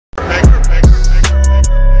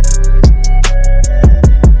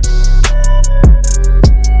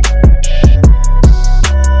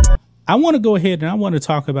I want to go ahead and I want to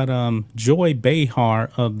talk about Joy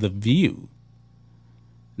Behar of The View.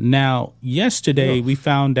 Now, yesterday we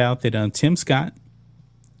found out that Tim Scott,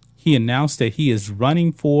 he announced that he is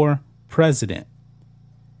running for president.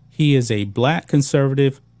 He is a black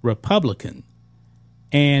conservative Republican.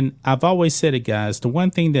 And I've always said it, guys, the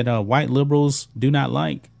one thing that white liberals do not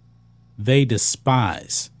like, they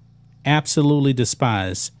despise, absolutely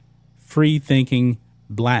despise free-thinking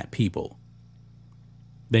black people.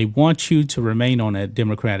 They want you to remain on that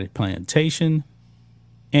Democratic plantation.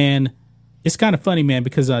 And it's kind of funny, man,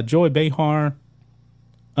 because Joy Behar,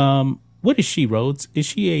 what is she, Rhodes? Is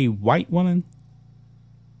she a white woman?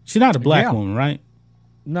 She's not a black woman, right?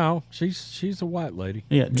 No, she's a white lady.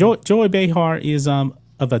 Yeah, Joy Behar is of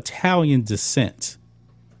Italian descent.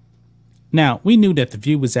 Now, we knew that The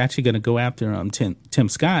View was actually going to go after Tim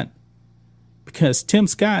Scott because Tim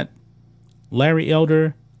Scott, Larry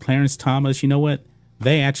Elder, Clarence Thomas, you know what?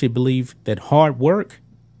 They actually believe that hard work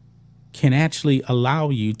can actually allow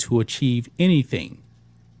you to achieve anything.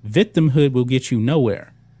 Victimhood will get you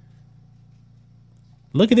nowhere.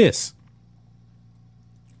 Look at this.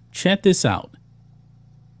 Check this out.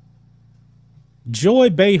 Joy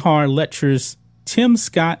Behar lectures Tim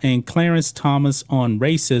Scott and Clarence Thomas on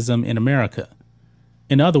racism in America.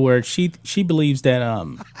 In other words, she believes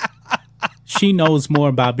that she knows more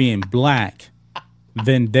about being black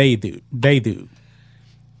than they do.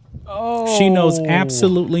 Oh. She knows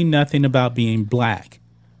absolutely nothing about being black.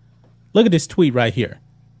 Look at this tweet right here.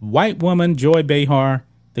 White woman Joy Behar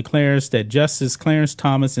declares that Justice Clarence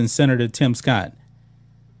Thomas and Senator Tim Scott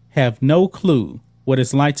have no clue what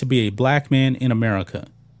it's like to be a black man in America.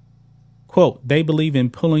 Quote, they believe in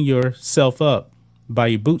pulling yourself up by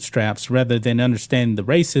your bootstraps rather than understanding the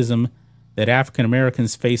racism that African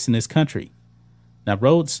Americans face in this country. Now,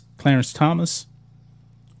 Rhodes, Clarence Thomas,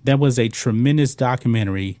 that was a tremendous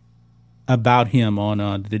documentary about him on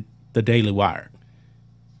the Daily Wire.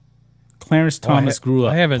 Clarence Thomas grew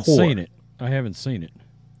up I haven't poor. seen it.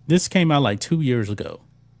 This came out like 2 years ago.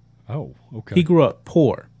 Oh, okay. He grew up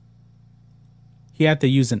poor. He had to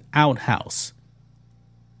use an outhouse.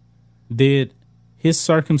 Did his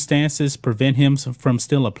circumstances prevent him from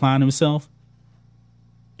still applying himself?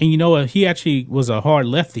 And you know what? He actually was a hard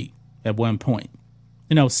lefty at one point.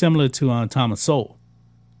 You know, similar to Thomas Sowell.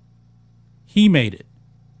 He made it.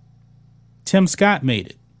 Tim Scott made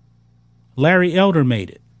it. Larry Elder made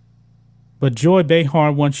it. But Joy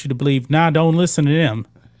Behar wants you to believe, don't listen to them.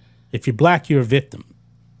 If you're black, you're a victim.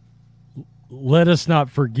 Let us not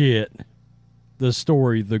forget the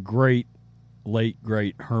story the late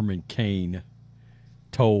great Herman Cain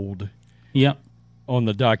told. Yep. On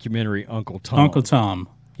the documentary Uncle Tom. Uncle Tom.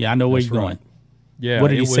 Yeah, I know where you're going. Yeah. What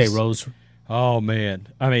did he say, Rose? Oh man.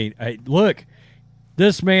 I mean, look,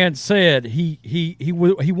 this man said he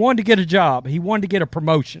wanted to get a job. He wanted to get a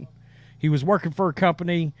promotion. He was working for a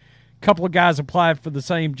company. A couple of guys applied for the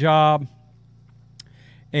same job.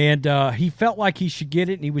 And he felt like he should get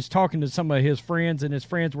it, and he was talking to some of his friends, and his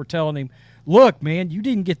friends were telling him, look, man, you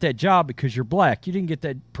didn't get that job because you're black. You didn't get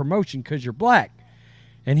that promotion because you're black.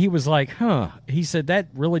 And he was like, He said that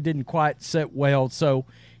really didn't quite sit well. So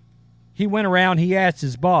he went around, he asked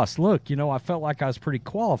his boss, look, I felt like I was pretty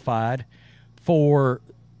qualified for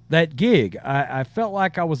that gig. I felt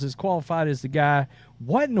like I was as qualified as the guy.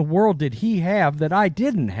 What in the world did he have that I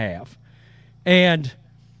didn't have? And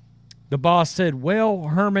the boss said, well,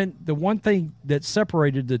 Herman, the one thing that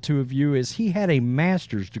separated the two of you is he had a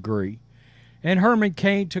master's degree. And Herman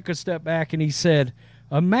Cain took a step back and he said,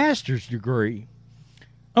 a master's degree?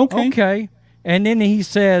 Okay. And then he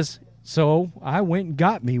says, so I went and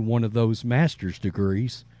got me one of those master's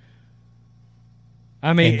degrees.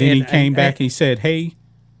 I mean, and then he came back and he said, hey,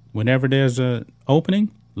 whenever there's an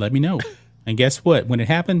opening, let me know. And guess what? When it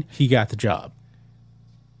happened, he got the job.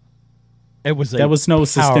 It was there was no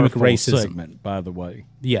systemic racism segment, by the way.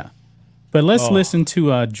 Yeah. But let's listen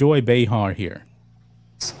to Joy Behar here.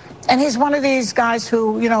 And he's one of these guys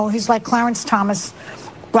who, he's like Clarence Thomas,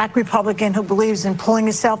 black Republican who believes in pulling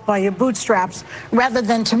yourself by your bootstraps rather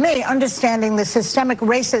than, to me, understanding the systemic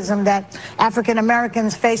racism that African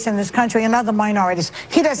Americans face in this country and other minorities.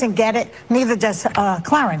 He doesn't get it. Neither does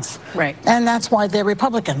Clarence. Right. And that's why they're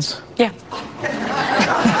Republicans. Yeah.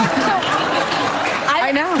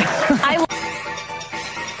 I know.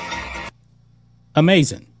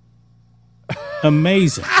 Amazing.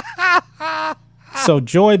 So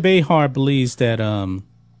Joy Behar believes that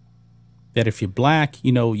that if you're black,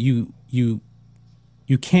 you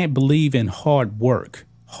can't believe in hard work.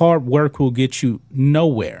 Hard work will get you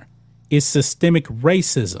nowhere. It's systemic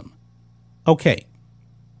racism. Okay.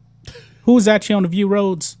 Who's actually on The View,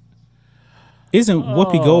 Rhodes? Isn't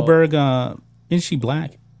Whoopi Goldberg? Isn't she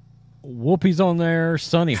black? Whoopi's on there.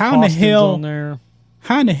 Sonny How in the Faustin's hell- on there.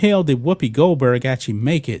 How in the hell did Whoopi Goldberg actually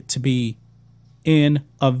make it to be in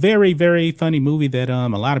a very, very funny movie that a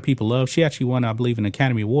lot of people love? She actually won, I believe, an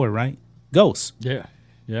Academy Award, right? Ghost. Yeah,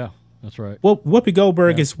 that's right. Well, Whoopi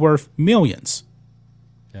Goldberg is worth millions.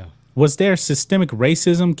 Yeah. Was there systemic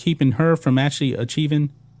racism keeping her from actually achieving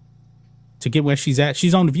to get where she's at?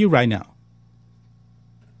 She's on The View right now.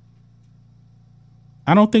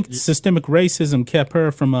 I don't think systemic racism kept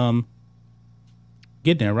her from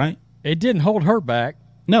getting there, right? It didn't hold her back.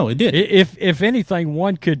 No, it didn't. If anything,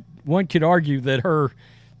 one could argue that her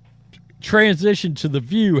transition to The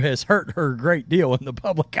View has hurt her a great deal in the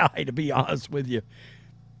public eye, to be honest with you.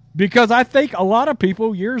 Because I think a lot of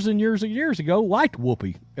people years and years and years ago liked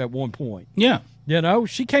Whoopi at one point. Yeah.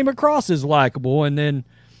 She came across as likable, and then,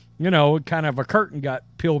 kind of a curtain got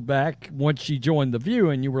peeled back once she joined The View,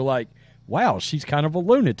 and you were like, wow, she's kind of a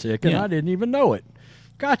lunatic, and I didn't even know it.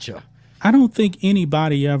 Gotcha. I don't think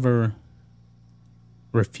anybody ever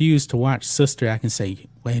refused to watch Sister Act and say,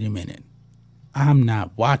 wait a minute, I'm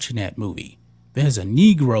not watching that movie. There's a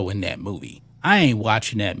Negro in that movie. I ain't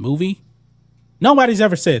watching that movie. Nobody's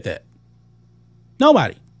ever said that.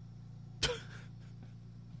 Nobody.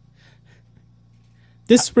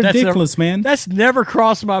 This is ridiculous, man. That's never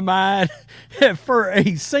crossed my mind for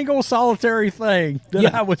a single solitary thing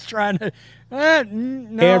that I was trying to.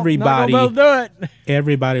 No, everybody, not gonna do it.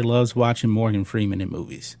 Everybody loves watching Morgan Freeman in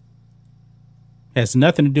movies. Has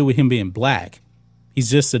nothing to do with him being black.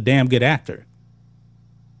 He's just a damn good actor.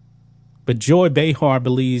 But Joy Behar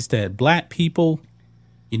believes that black people,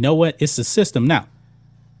 you know what? It's the system. Now,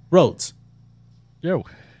 Rhodes. Yo.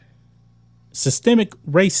 Systemic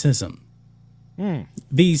racism.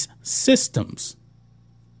 These systems.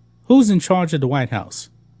 Who's in charge of the White House?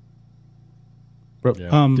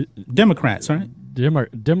 Democrats, right?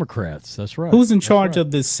 Democrats, that's right. Who's in charge of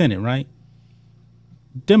the Senate, right?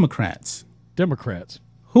 Democrats.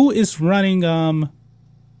 Who is running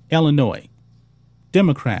Illinois?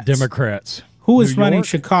 Democrats. Who is running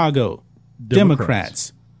Chicago?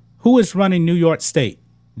 Democrats. Who is running New York State?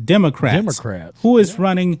 Democrats. Who is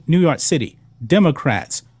running New York City?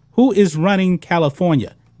 Democrats. Who is running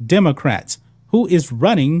California? Democrats. Who is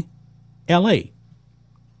running L.A.?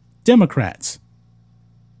 Democrats.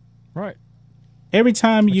 Right. Every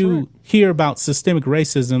time you hear about systemic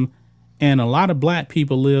racism, and a lot of black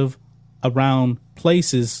people live around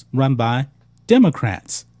places run by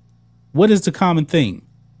Democrats. What is the common thing?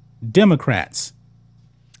 Democrats.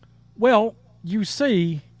 Well, you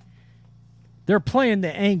see, they're playing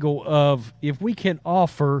the angle of if we can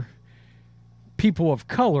offer people of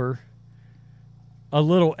color a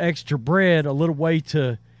little extra bread, a little way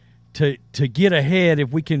to get ahead,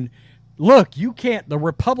 if we can. Look, you can't, the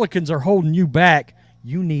Republicans are holding you back.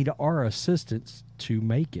 You need our assistance to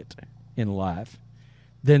make it in life.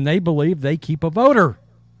 Then they believe they keep a voter.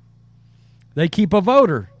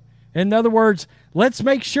 In other words, let's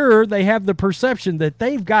make sure they have the perception that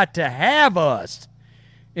they've got to have us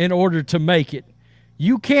in order to make it.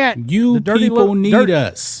 You can't. People need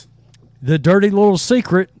us. The dirty little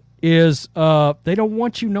secret is they don't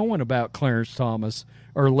want you knowing about Clarence Thomas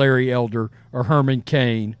or Larry Elder or Herman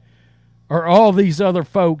Cain or all these other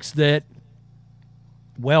folks that,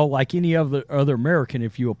 well, like any other American,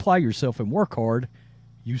 if you apply yourself and work hard,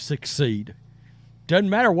 you succeed. Doesn't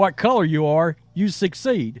matter what color you are, you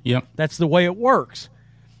succeed. Yep. That's the way it works.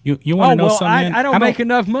 You want to know something? I don't make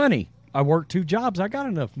enough money. I work 2 jobs. I got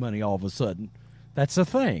enough money all of a sudden. That's the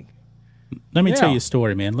thing. Let me tell you a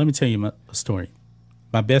story, man. Let me tell you a story.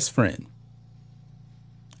 My best friend.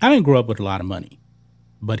 I didn't grow up with a lot of money,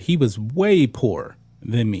 but he was way poorer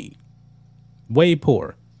than me. Way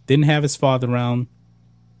poor. Didn't have his father around.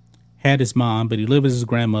 Had his mom, but he lived with his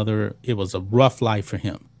grandmother. It was a rough life for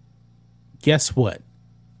him. Guess what?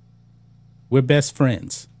 We're best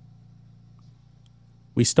friends.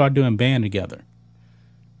 We started doing band together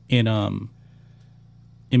in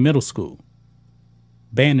middle school,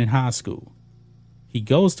 band in high school. He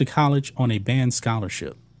goes to college on a band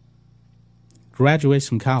scholarship. Graduates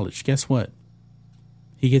from college. Guess what?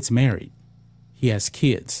 He gets married. He has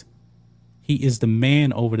kids. He is the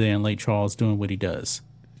man over there in Lake Charles doing what he does.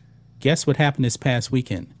 Guess what happened this past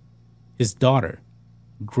weekend? His daughter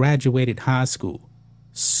graduated high school,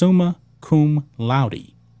 summa cum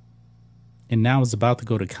laude, and now is about to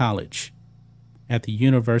go to college at the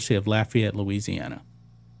University of Lafayette, Louisiana.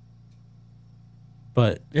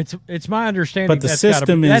 But it's my understanding. But the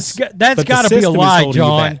system is that's got to be a lie,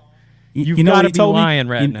 John. You've got to be lying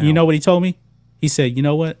right now. You know what he told me? He said, "You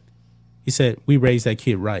know what?" He said, "We raised that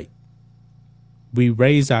kid right. We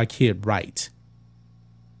raised our kid right.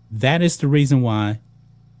 That is the reason why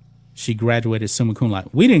she graduated summa cum laude.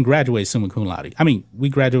 We didn't graduate summa cum laude. I mean, we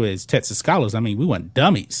graduated as Texas scholars. I mean, we weren't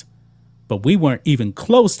dummies, but we weren't even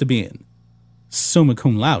close to being summa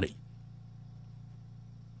cum laude.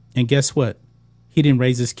 And guess what? He didn't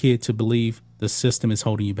raise his kid to believe the system is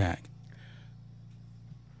holding you back.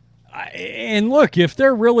 And look, if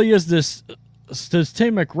there really is this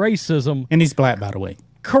systemic racism, and he's black, by the way.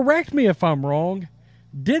 Correct me if I'm wrong.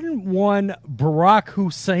 Didn't one Barack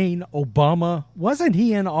Hussein Obama, wasn't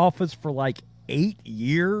he in office for like 8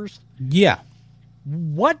 years? Yeah.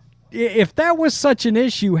 What if that was such an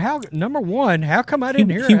issue? How, number one, how come I didn't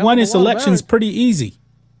hear? He won his elections pretty easy.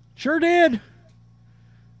 Sure did.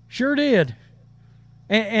 Sure did.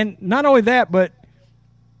 And not only that, but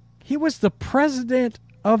he was the president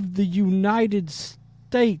of the United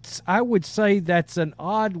States. I would say that's an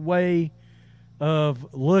odd way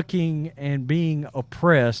of looking and being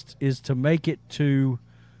oppressed, is to make it to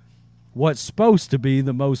what's supposed to be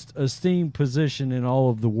the most esteemed position in all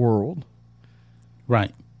of the world.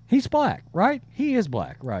 Right. He's black, right? He is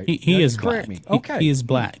black, right? He is black. Me. Okay. He is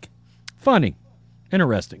black. Funny.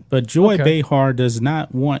 Interesting. But Joy Behar does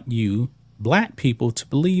not want you, black people, to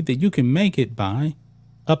believe that you can make it by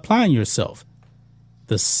applying yourself.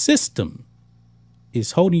 The system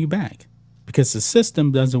is holding you back because the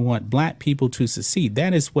system doesn't want black people to succeed.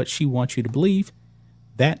 That is what she wants you to believe.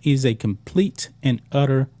 That is a complete and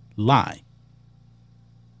utter lie.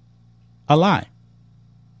 A lie.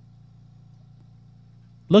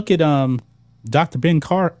 Look at Dr. Ben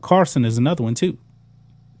Carson is another one too.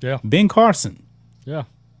 Yeah. Ben Carson. Yeah.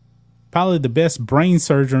 Probably the best brain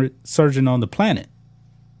surgeon on the planet.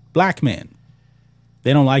 Black man.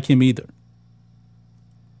 They don't like him either.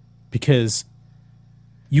 Because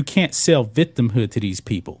you can't sell victimhood to these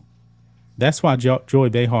people. That's why Joy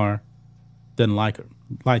Behar doesn't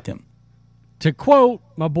like them. To quote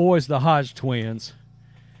my boys, the Hodge twins,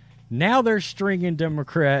 now they're stringing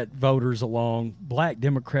Democrat voters along, black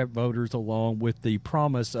Democrat voters along, with the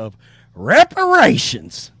promise of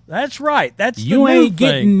reparations. That's right. That's the you new ain't thing.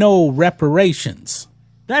 Getting no reparations.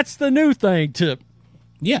 That's the new thing, Tip.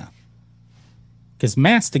 Yeah. Because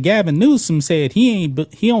Master Gavin Newsom said he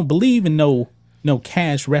don't believe in no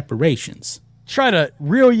cash reparations. Try to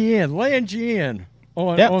reel you in, land you in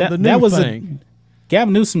on the new thing.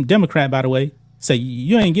 Gavin Newsom, Democrat, by the way, say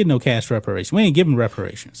you ain't getting no cash reparations. We ain't giving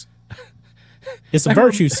reparations. It's a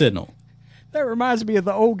virtue signal. That reminds me of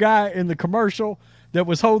the old guy in the commercial that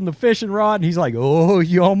was holding the fishing rod, and he's like, "Oh,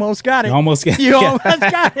 you almost got it. You almost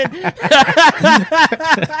got it.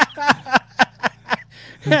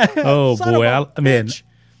 Oh boy, man.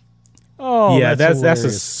 Oh yeah, that's a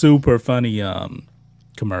hilarious. super funny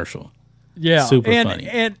commercial. Yeah, super funny.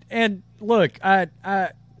 And look,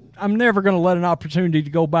 I'm never going to let an opportunity to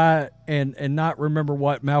go by and not remember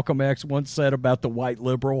what Malcolm X once said about the white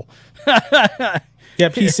liberal.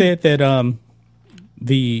 Yep, he said that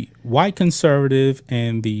the white conservative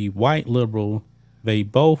and the white liberal, they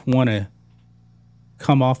both want to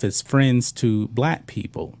come off as friends to black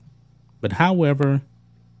people. But however,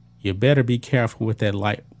 you better be careful with that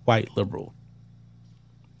white liberal,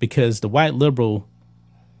 because the white liberal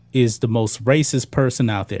is the most racist person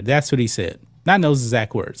out there. That's what he said. Not those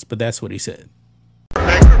exact words, but that's what he said.